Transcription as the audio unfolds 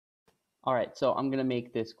All right, so I'm gonna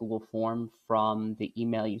make this Google form from the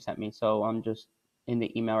email you sent me. So I'm just in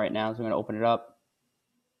the email right now, so I'm gonna open it up.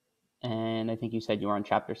 And I think you said you were on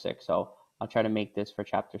chapter 6, so I'll try to make this for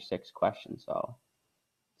chapter 6 question. So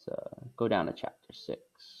let's go down to chapter 6.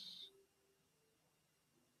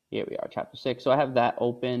 Here we are, chapter 6. So I have that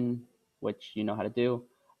open, which you know how to do.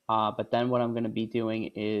 But then what I'm going to be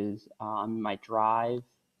doing is my drive,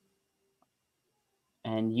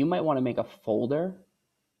 and you might want to make a folder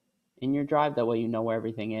in your drive. That way you know where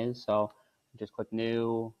everything is. So just click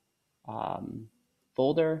new um,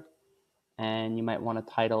 folder, and you might want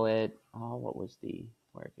to title it, what was the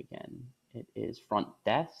word again? It is front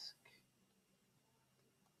desk.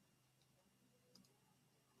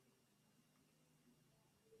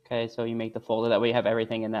 Okay, so you make the folder. That way you have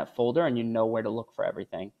everything in that folder and you know where to look for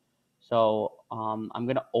everything. So I'm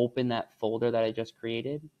going to open that folder that I just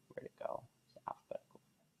created. Where'd it go? It's alphabetical.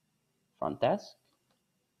 Front desk.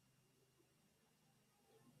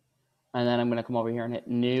 And then I'm going to come over here and hit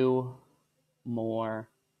new, more,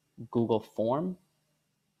 Google form.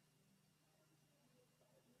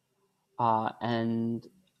 And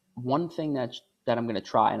one thing that I'm going to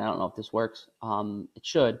try, and I don't know if this works, it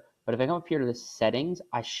should, but if I come up here to the settings,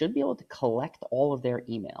 I should be able to collect all of their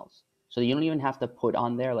emails. So you don't even have to put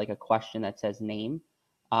on there like a question that says name.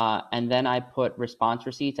 And then I put response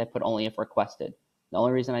receipts. I put only if requested. The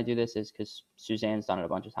only reason I do this is because Suzanne's done it a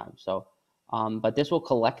bunch of times. So, but this will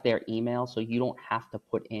collect their email, so you don't have to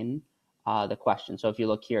put in the question. So if you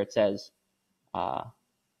look here, it says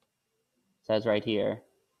right here,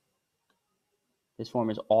 this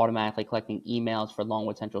form is automatically collecting emails for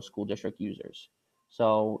Longwood Central School District users.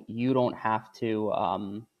 So you don't have to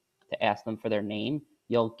ask them for their name.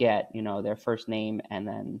 You'll get, their first name and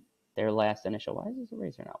then their last initial. Why is this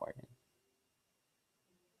eraser not working?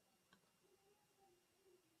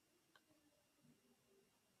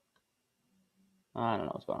 I don't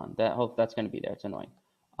know what's going on. Hope that's going to be there. It's annoying.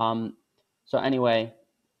 So anyway,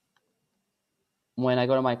 when I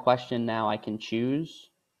go to my question now, I can choose,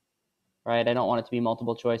 right? I don't want it to be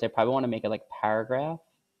multiple choice. I probably want to make it like paragraph.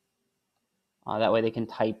 That way they can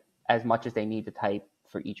type as much as they need to type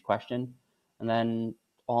for each question. And then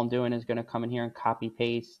all I'm doing is going to come in here and copy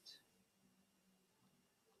paste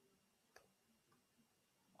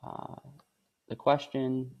the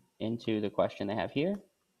question into the question they have here.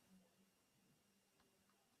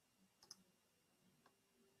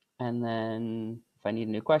 And then if I need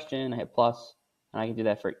a new question, I hit plus, and I can do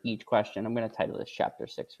that for each question. I'm going to title this chapter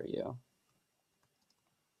 6 for you.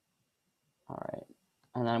 All right.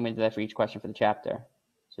 And then I'm going to do that for each question for the chapter.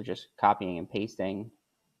 So just copying and pasting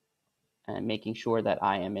and making sure that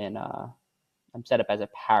I am I'm set up as a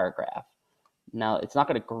paragraph. Now, it's not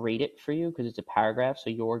going to grade it for you because it's a paragraph, so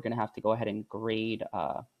you're going to have to go ahead and grade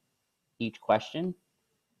each question.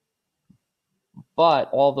 But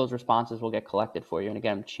all of those responses will get collected for you. And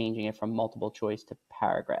again, I'm changing it from multiple choice to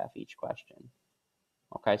paragraph each question.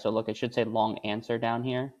 Okay, so look, it should say long answer down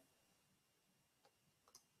here.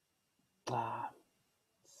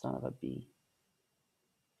 Son of a B.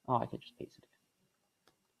 Oh, I could just paste it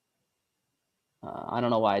again. I don't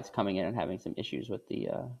know why it's coming in and having some issues with the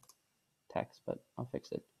text, but I'll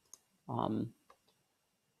fix it. Let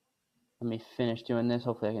me finish doing this.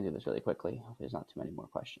 Hopefully I can do this really quickly. Hopefully there's not too many more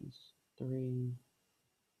questions. 3.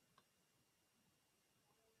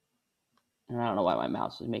 And I don't know why my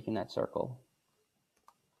mouse is making that circle.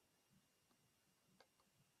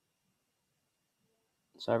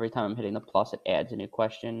 So every time I'm hitting the plus, it adds a new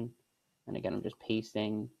question. And again, I'm just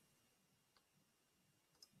pasting.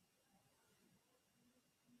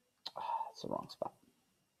 Oh, that's the wrong spot.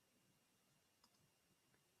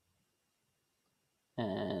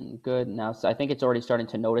 And good. Now, so I think it's already starting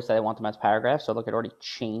to notice that I want them as paragraphs. So look, it already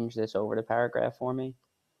changed this over to paragraph for me.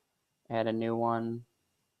 Add a new one.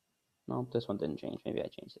 Nope, this one didn't change. Maybe I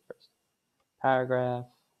changed it first. Paragraph.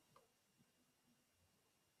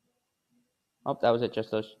 Oh, that was it.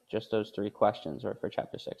 Just those 3 questions or for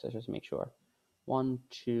chapter 6. Let's just make sure. 1,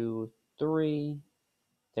 2, 3.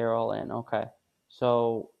 They're all in. Okay.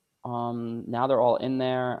 So now they're all in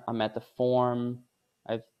there. I'm at the form.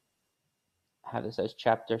 I have this as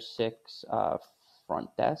chapter 6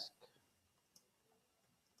 front desk.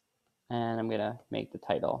 And I'm going to make the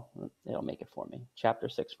title. It'll make it for me. Chapter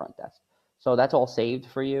 6 front desk. So that's all saved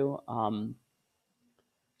for you.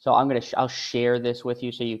 So I'll share this with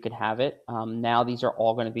you so you can have it. Now these are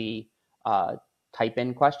all going to be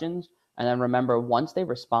type-in questions. And then remember, once they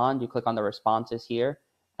respond, you click on the responses here,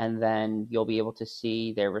 and then you'll be able to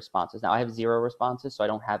see their responses. Now I have 0 responses, so I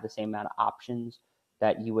don't have the same amount of options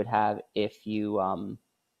that you would have if you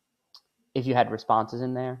had responses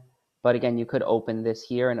in there. But again, you could open this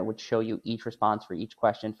here and it would show you each response for each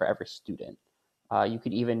question for every student. You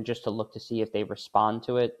could even just to look to see if they respond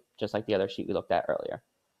to it, just like the other sheet we looked at earlier.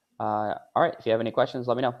 All right, if you have any questions,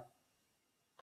 let me know.